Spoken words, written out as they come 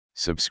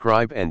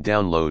Subscribe and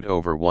download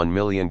over 1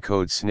 million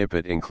code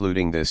snippet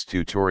including this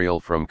tutorial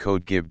from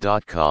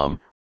codegive.com,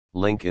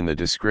 link in the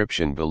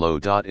description below.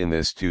 In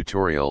this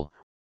tutorial,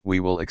 we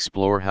will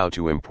explore how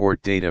to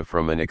import data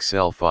from an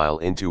Excel file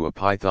into a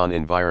Python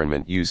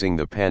environment using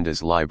the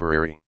Pandas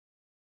library.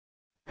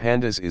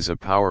 Pandas is a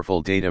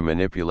powerful data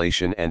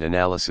manipulation and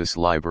analysis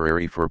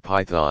library for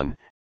Python,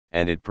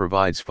 and it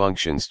provides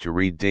functions to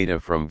read data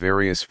from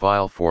various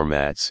file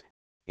formats,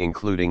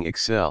 including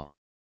Excel.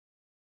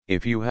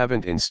 If you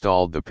haven't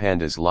installed the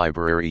Pandas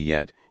library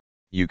yet,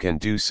 you can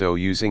do so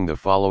using the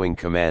following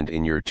command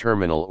in your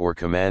terminal or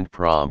command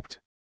prompt.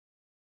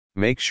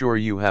 Make sure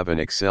you have an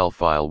Excel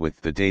file with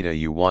the data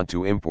you want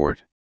to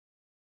import.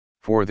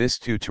 For this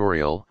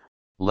tutorial,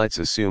 let's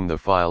assume the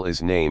file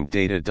is named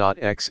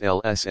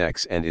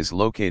data.xlsx and is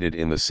located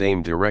in the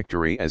same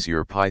directory as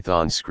your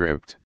Python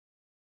script.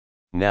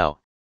 Now,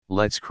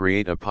 let's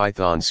create a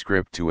Python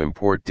script to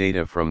import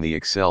data from the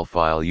Excel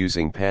file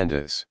using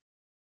Pandas.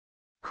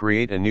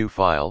 Create a new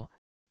file,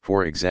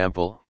 for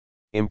example,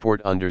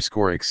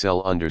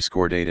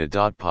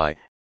 import_excel_data.py,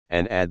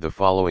 and add the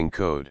following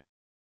code.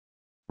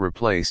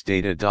 Replace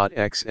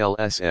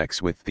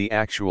data.xlsx with the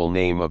actual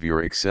name of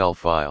your Excel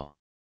file.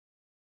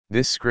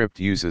 This script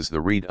uses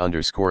the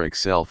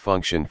read_excel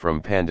function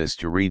from Pandas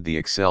to read the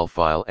Excel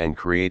file and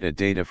create a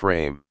data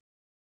frame.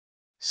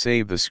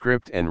 Save the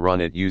script and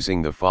run it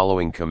using the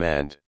following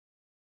command.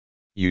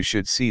 You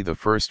should see the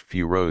first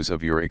few rows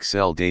of your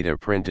Excel data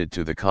printed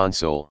to the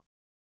console.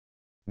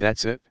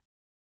 That's it.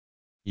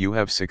 You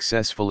have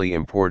successfully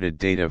imported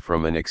data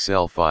from an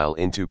Excel file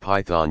into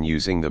Python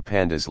using the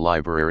Pandas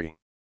library.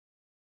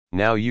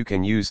 Now you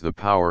can use the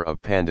power of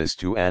Pandas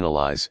to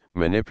analyze,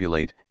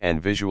 manipulate,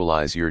 and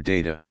visualize your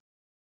data.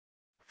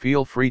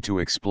 Feel free to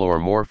explore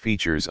more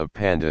features of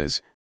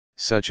Pandas,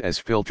 such as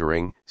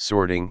filtering,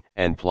 sorting,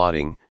 and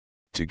plotting,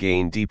 to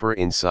gain deeper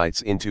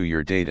insights into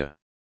your data.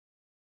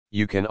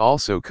 You can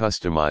also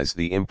customize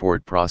the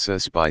import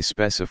process by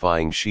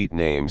specifying sheet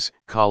names,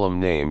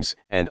 column names,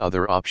 and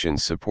other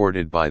options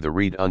supported by the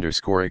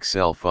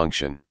read_excel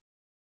function.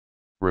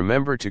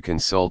 Remember to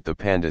consult the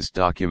Pandas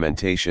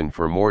documentation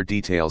for more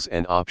details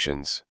and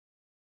options.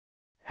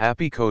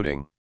 Happy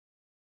coding!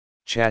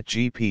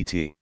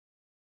 ChatGPT